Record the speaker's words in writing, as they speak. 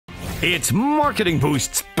It's Marketing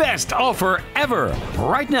Boost's best offer ever.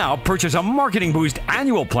 Right now, purchase a Marketing Boost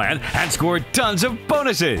annual plan and score tons of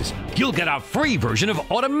bonuses. You'll get a free version of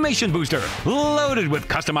Automation Booster, loaded with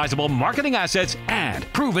customizable marketing assets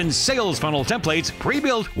and proven sales funnel templates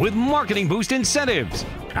pre-built with Marketing Boost incentives.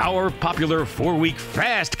 Our popular 4-week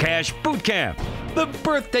Fast Cash Bootcamp. The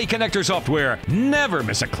Birthday Connector software. Never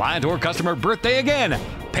miss a client or customer birthday again.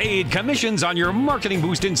 Paid commissions on your Marketing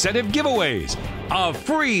Boost incentive giveaways. A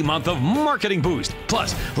free month of Marketing Boost,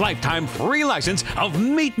 plus lifetime free license of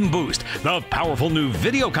Meet and Boost, the powerful new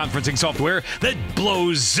video conferencing software that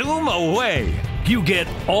blows Zoom away. You get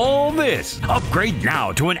all this. Upgrade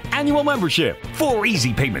now to an annual membership. 4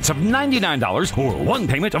 easy payments of $99 or 1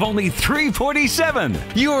 payment of only $347.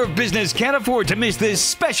 Your business can't afford to miss this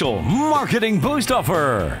special Marketing Boost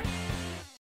offer.